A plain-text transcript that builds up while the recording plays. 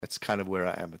That's kind of where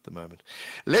I am at the moment.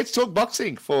 Let's talk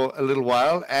boxing for a little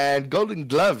while. And Golden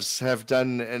Gloves have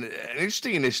done an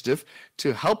interesting initiative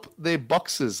to help their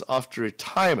boxers after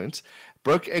retirement.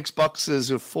 Broke ex-boxers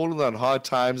who have fallen on hard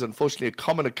times, unfortunately a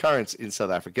common occurrence in South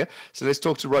Africa. So let's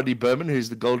talk to Rodney Berman, who's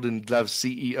the Golden Gloves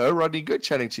CEO. Rodney, good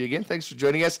chatting to you again. Thanks for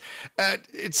joining us.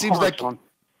 It seems Hi, like, John.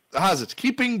 how's it?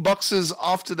 Keeping boxers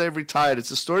after they've retired. It's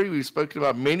a story we've spoken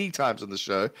about many times on the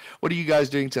show. What are you guys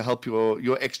doing to help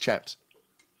your ex-champs?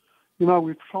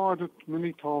 We've tried it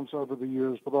many times over the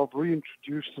years, but I've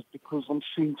reintroduced it because I'm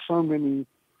seeing so many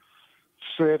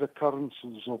sad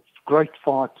occurrences of great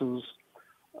fighters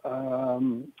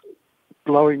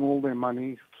blowing all their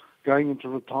money, going into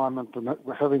retirement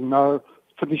and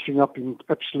finishing up in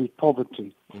absolute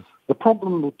poverty. The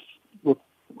problem with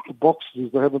the boxers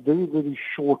is they have a very, very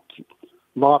short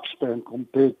lifespan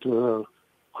compared to a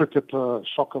cricketer,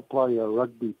 soccer player,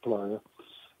 rugby player,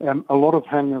 and a lot of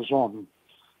hangers-on.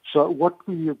 So what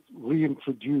we have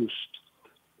reintroduced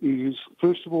is,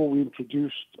 first of all, we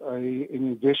introduced an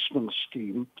investment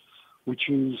scheme, which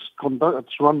is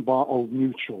it's run by Old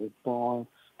Mutual. It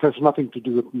has nothing to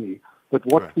do with me. But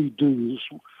what we do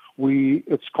is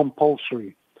it's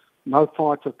compulsory. No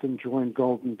fighter can join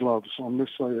Golden Gloves unless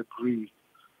they agree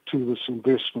to this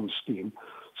investment scheme.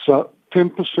 So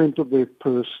 10% of their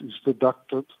purse is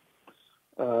deducted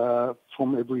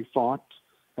from every fight,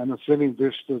 and it's then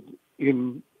invested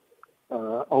in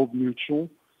Old Mutual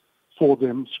for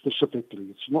them specifically.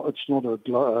 It's not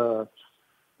an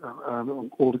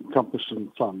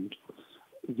all-encompassing fund.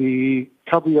 The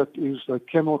caveat is they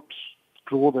cannot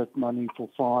draw that money for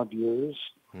 5 years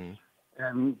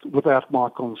and without my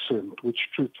consent, which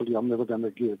truthfully I'm never going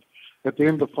to give. At the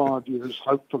end of 5 years,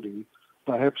 hopefully,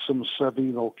 they have some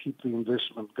savvy, they'll keep the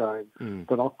investment going,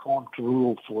 but I can't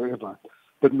rule forever.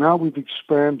 But now we've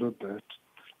expanded that,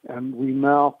 and we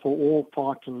now, for all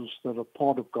fighters that are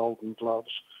part of Golden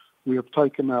Gloves, we have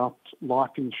taken out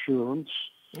life insurance.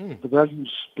 The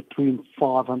value's between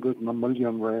 500 and 1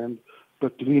 million rand,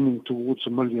 but leaning towards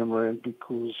 1 million rand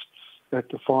because at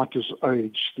the fighter's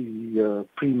age, the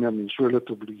premium is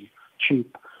relatively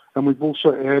cheap. And we've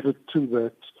also added to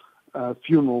that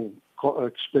funeral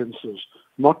expenses,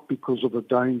 not because of the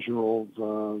danger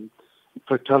of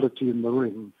fatality in the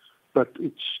ring, but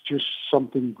it's just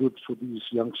something good for these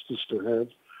youngsters to have.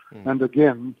 And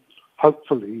again,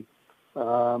 hopefully,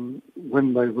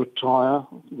 when they retire,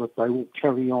 that they will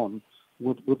carry on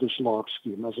with this life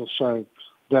scheme. As I say,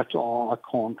 that I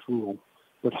can't rule,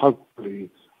 but hopefully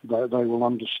they will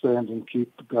understand and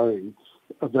keep going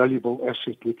a valuable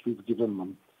asset which we've given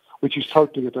them, which is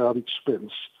totally at our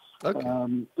expense.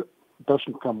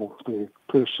 Doesn't come off their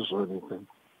purses or anything.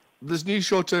 This new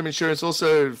short-term insurance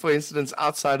also for incidents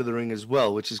outside of the ring as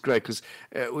well, which is great because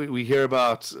we hear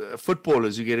about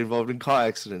footballers who get involved in car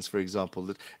accidents, for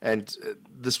example, and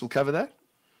this will cover that?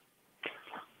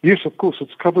 Yes, of course. It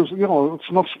covers,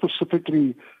 it's not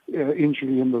specifically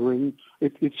injury in the ring.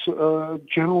 It's a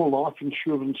general life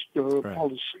insurance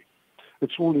policy.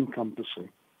 It's all encompassing.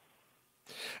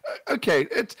 Okay.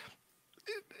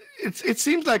 It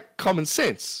seems like common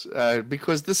sense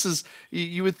because this is,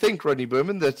 you would think, Rodney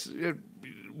Berman, that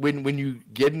when you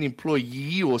get an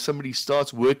employee or somebody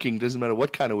starts working, doesn't matter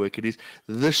what kind of work it is,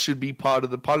 this should be part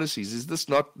of the policies. Is this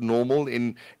not normal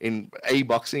in A,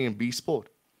 boxing and B, sport?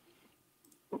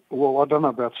 Well, I don't know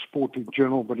about sport in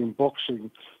general, but in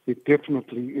boxing, it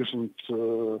definitely isn't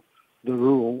the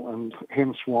rule, and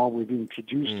hence why we've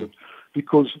introduced it.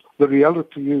 Because the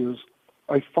reality is,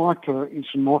 a fighter is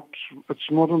not a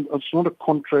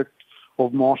contract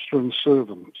of master and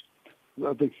servant.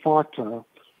 The fighter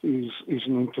is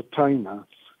an entertainer,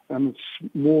 and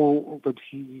it's more that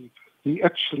he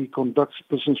actually conducts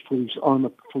business for his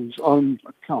own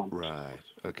account. Right.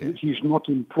 Okay. He's not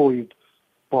employed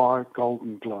by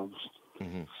Golden Gloves.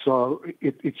 So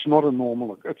it's not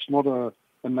it's not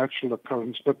a natural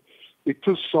occurrence, but it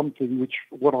is something which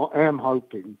what I am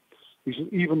hoping is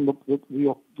even the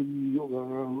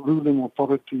ruling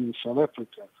authority in South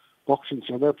Africa, Boxing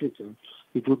South Africa,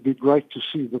 it would be great to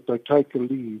see that they take a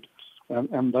lead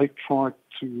and they try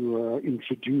to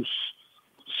introduce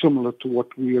similar to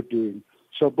what we are doing.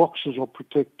 So boxers are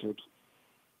protected.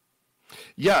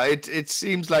 Yeah, it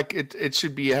seems like it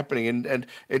should be happening, and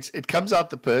it comes out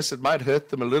the purse. It might hurt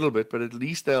them a little bit, but at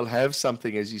least they'll have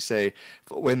something, as you say,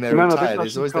 for when they retire.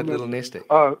 There's always that little nest egg.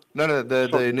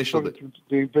 The initial bit.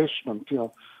 The investment, yeah.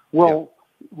 Well,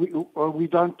 we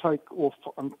don't take off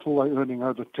until they're earning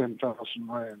over 10,000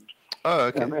 rand. Oh,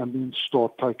 okay. And then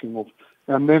start taking off.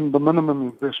 And then the minimum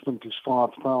investment is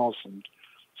 5,000.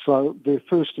 So their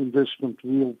first investment,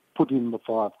 we'll put in the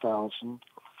 5,000.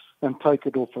 and take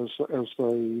it off as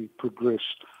they progress.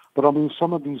 But I mean,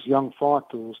 some of these young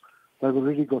fighters, they've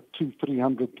already got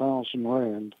 200,000-300,000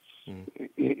 rand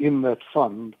in that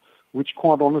fund, which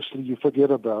quite honestly you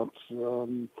forget about,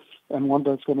 and one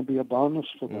day it's going to be a bonus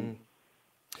for them.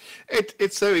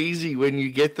 It's so easy when you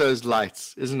get those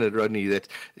lights, isn't it, Rodney? That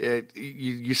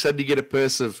you suddenly get a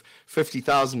purse of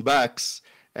 $50,000,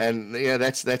 and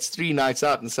that's 3 nights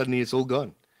out, and suddenly it's all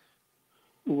gone.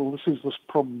 Well, this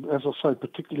problem, as I say,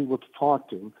 particularly with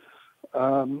fighting.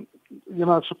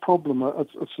 It's a problem.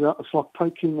 It's like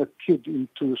taking a kid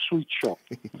into a sweet shop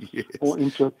Yes. or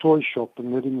into a toy shop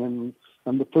and letting him,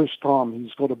 and the first time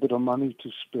he's got a bit of money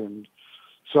to spend.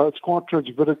 So it's quite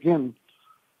tragic. But again,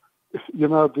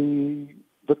 the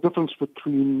difference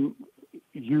between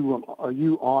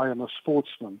I, and a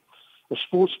sportsman. A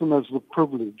sportsman has the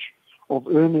privilege of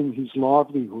earning his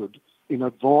livelihood in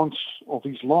advance of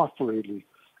his life, really,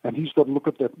 and he's got to look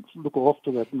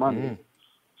after that money.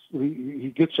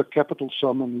 He gets a capital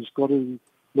sum and he's got to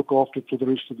look after it for the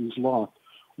rest of his life.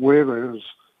 Whereas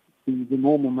the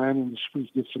normal man in the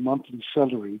street gets a monthly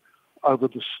salary over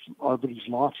his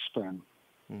lifespan.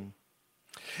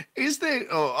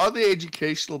 Are there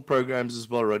educational programs as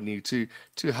well, Rodney, to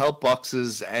help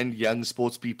boxers and young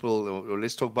sports people, or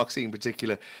let's talk boxing in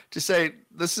particular, to say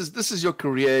this is your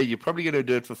career, you're probably going to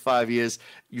do it for 5 years,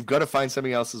 you've got to find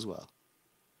something else as well?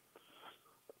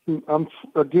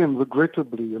 Again,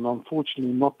 regrettably and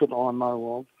unfortunately, not that I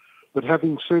know of, but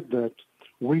having said that,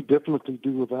 we definitely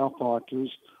do with our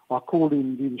fighters. I call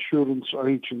in the insurance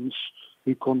agents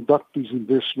who conduct these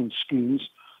investment schemes,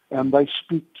 and they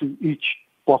speak to each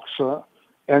boxer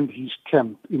and his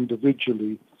camp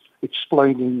individually,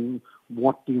 explaining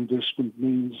what the investment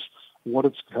means, how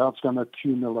it's going to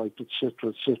accumulate, etc.,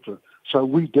 etc. So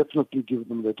we definitely give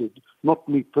them that, not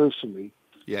me personally,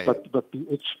 but the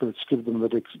experts give them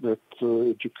that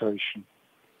education.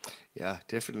 Yeah,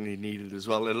 definitely needed as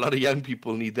well. A lot of young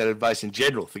people need that advice in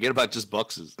general. Forget about just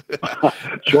boxers.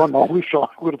 John, I wish I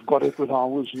would have got it when I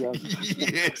was young.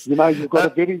 Yes. You've got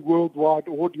a very worldwide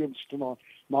audience tonight.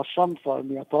 My son phoned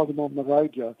me. I told him on the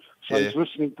radio. So he's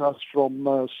listening to us from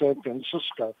San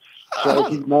Francisco. So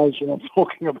he knows what I'm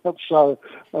talking about. So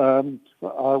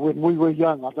when we were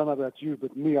young, I don't know about you,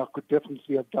 but me, I could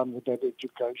definitely have done with that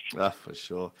education. For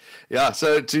sure. Yeah,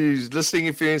 so to listening,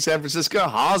 if you're in San Francisco,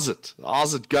 how's it?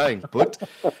 How's it going? But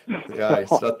yeah,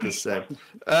 it's not the same.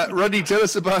 Rodney, tell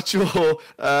us about your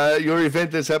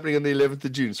event that's happening on the 11th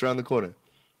of June. It's around the corner.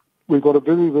 We've got a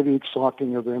very, very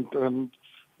exciting event, and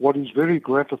what is very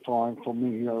gratifying for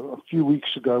me, a few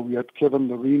weeks ago we had Kevin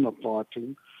Marina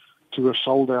fighting to a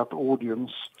sold-out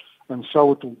audience, and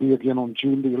so it will be again on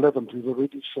June the 11th. We've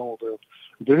already sold out.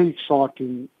 Very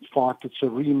exciting fight. It's a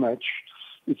rematch.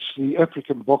 It's the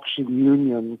African Boxing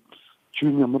Union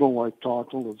junior middleweight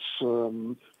title.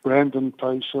 It's Brandon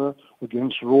Taser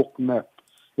against Rourke Knapp.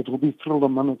 It will be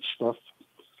thriller-minute stuff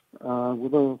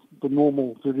with the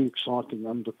normal, very exciting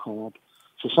undercard.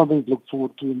 So something to look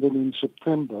forward to. And then in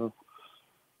September,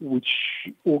 which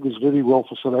augurs very well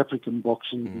for South African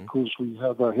boxing because we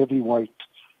have a heavyweight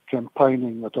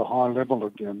campaigning at a high level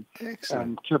again. Excellent.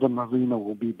 And Kevin Marina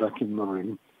will be back in the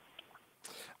ring.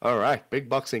 All right. Big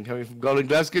boxing coming from Golden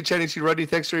Gloves. Good chatting to you, Rodney.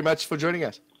 Thanks very much for joining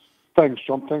us. Thanks,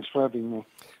 John. Thanks for having me.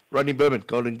 Rodney Berman,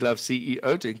 Golden Glove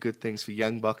CEO, doing good things for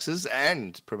young boxers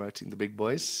and promoting the big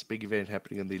boys. Big event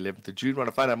happening on the 11th of June. Want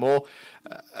to find out more?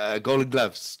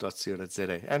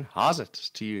 goldengloves.co.za. And how's it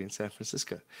to you in San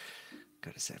Francisco?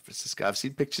 Go to San Francisco. I've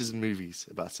seen pictures and movies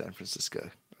about San Francisco.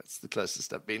 That's the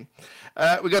closest I've been.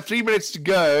 We got 3 minutes to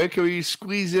go. Can we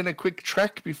squeeze in a quick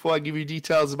track before I give you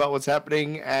details about what's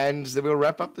happening? And then we'll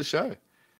wrap up the show.